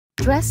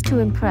Dress to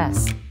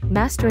Impress: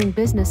 Mastering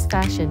Business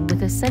Fashion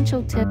with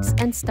Essential Tips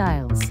and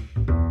Styles.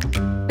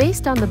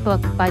 Based on the book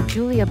by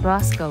Julia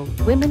Brosko,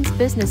 Women's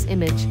Business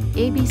Image,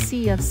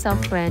 ABC of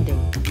Self-Branding.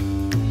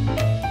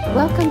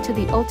 Welcome to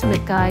the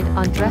ultimate guide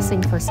on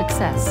dressing for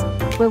success,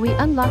 where we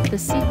unlock the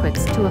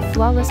secrets to a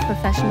flawless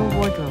professional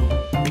wardrobe.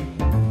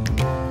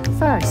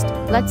 First,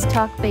 let's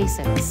talk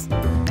basics.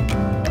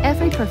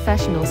 Every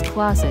professional's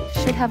closet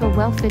should have a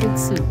well-fitted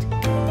suit.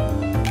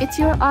 It's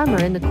your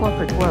armor in the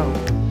corporate world,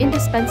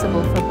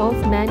 indispensable for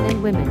both men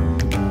and women,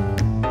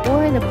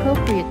 or an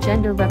appropriate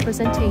gender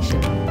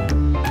representation.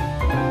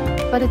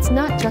 But it's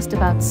not just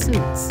about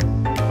suits.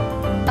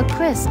 A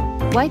crisp,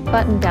 white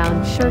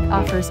button-down shirt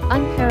offers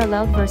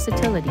unparalleled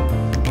versatility.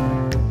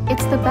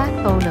 It's the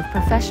backbone of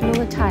professional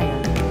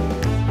attire.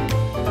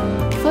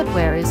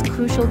 Footwear is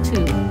crucial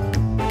too.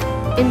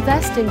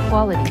 Invest in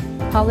quality,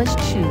 polished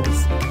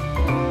shoes.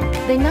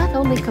 They not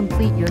only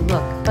complete your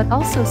look but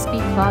also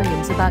speak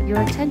volumes about your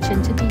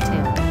attention to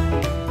detail.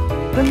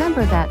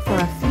 Remember that for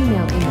a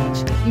female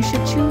image, you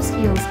should choose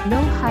heels no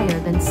higher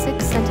than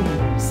 6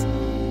 centimeters.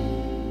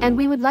 And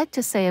we would like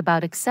to say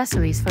about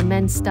accessories for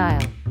men's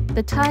style: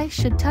 the tie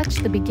should touch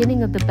the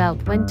beginning of the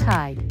belt when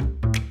tied.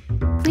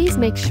 Please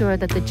make sure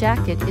that the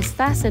jacket is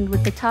fastened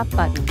with the top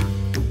button.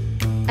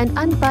 An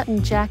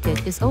unbuttoned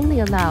jacket is only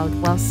allowed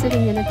while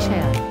sitting in a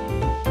chair.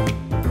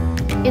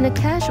 In a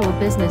casual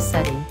business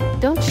setting,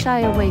 don't shy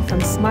away from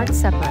smart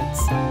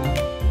separates.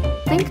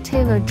 Think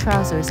tailored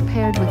trousers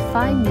paired with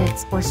fine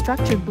knits or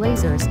structured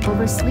blazers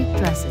over sleek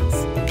dresses.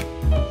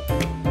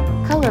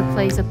 Color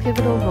plays a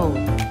pivotal role.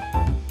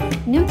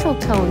 Neutral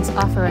tones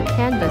offer a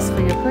canvas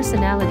for your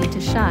personality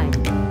to shine,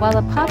 while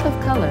a pop of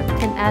color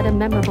can add a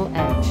memorable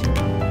edge.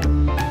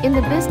 In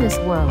the business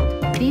world,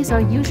 these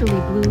are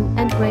usually blue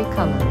and gray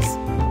colors.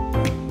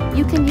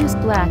 You can use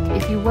black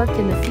if you work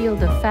in the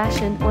field of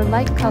fashion, or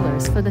light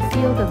colors for the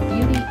field of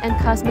beauty and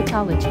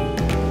cosmetology.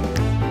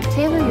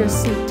 Tailor your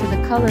suit to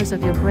the colors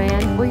of your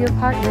brand or your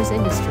partner's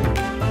industry.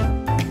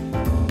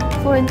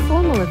 For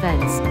informal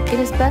events, it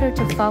is better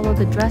to follow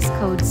the dress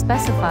code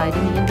specified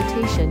in the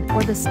invitation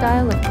or the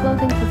style of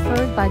clothing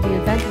preferred by the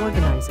event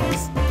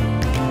organizers.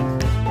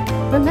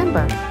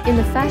 Remember, in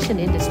the fashion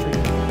industry,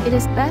 it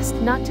is best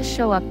not to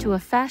show up to a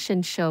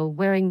fashion show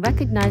wearing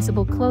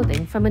recognizable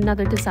clothing from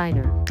another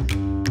designer.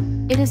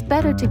 It is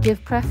better to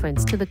give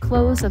preference to the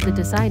clothes of the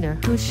designer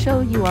whose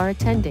show you are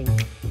attending.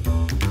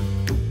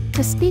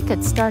 To speak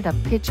at startup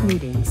pitch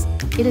meetings,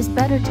 it is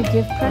better to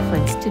give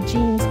preference to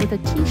jeans with a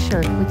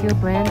t-shirt with your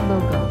brand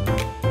logo.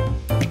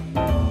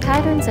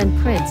 Patterns and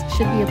prints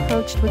should be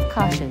approached with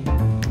caution.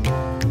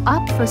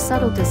 Opt for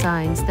subtle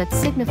designs that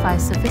signify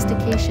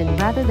sophistication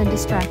rather than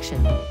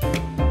distraction.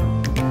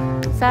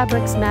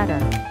 Fabrics matter.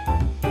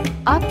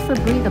 Opt for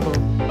breathable,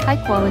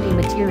 high-quality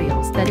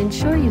materials that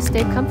ensure you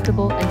stay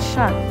comfortable and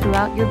sharp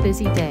throughout your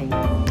busy day.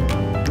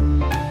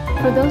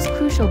 For those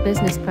crucial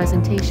business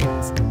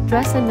presentations,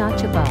 dress a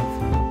notch above.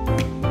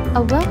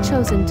 A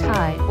well-chosen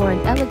tie or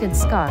an elegant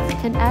scarf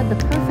can add the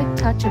perfect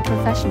touch of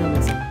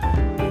professionalism.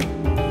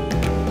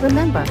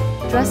 Remember,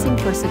 dressing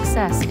for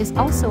success is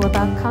also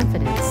about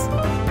confidence.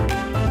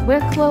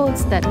 Wear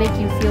clothes that make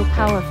you feel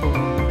powerful,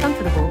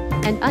 comfortable,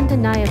 and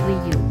undeniably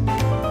you.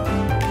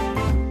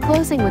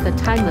 Closing with a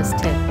timeless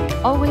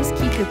tip: always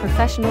keep your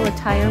professional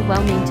attire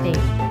well maintained.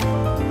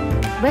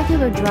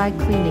 Regular dry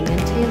cleaning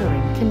and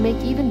tailoring can make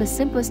even the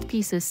simplest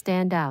pieces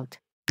stand out.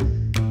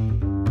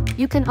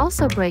 You can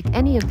also break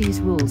any of these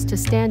rules to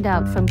stand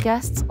out from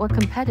guests or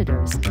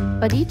competitors,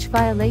 but each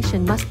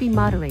violation must be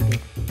moderated.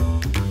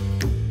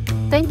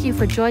 Thank you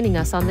for joining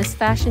us on this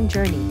fashion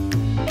journey.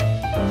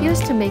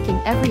 Here's to making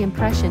every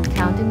impression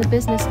count in the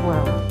business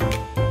world.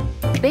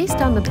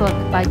 Based on the book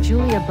by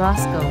Julia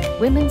Brosko,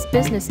 Women's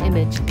Business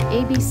Image,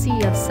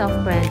 ABC of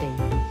Self-Branding.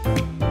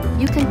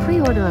 You can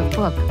pre-order a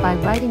book by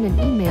writing an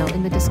email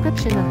in the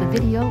description of the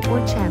video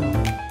or channel.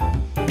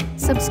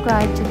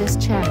 Subscribe to this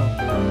channel.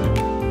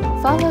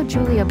 Follow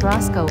Julia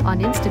Brosko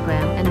on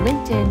Instagram and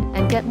LinkedIn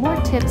and get more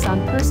tips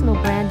on personal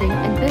branding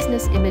and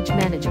business image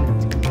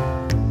management.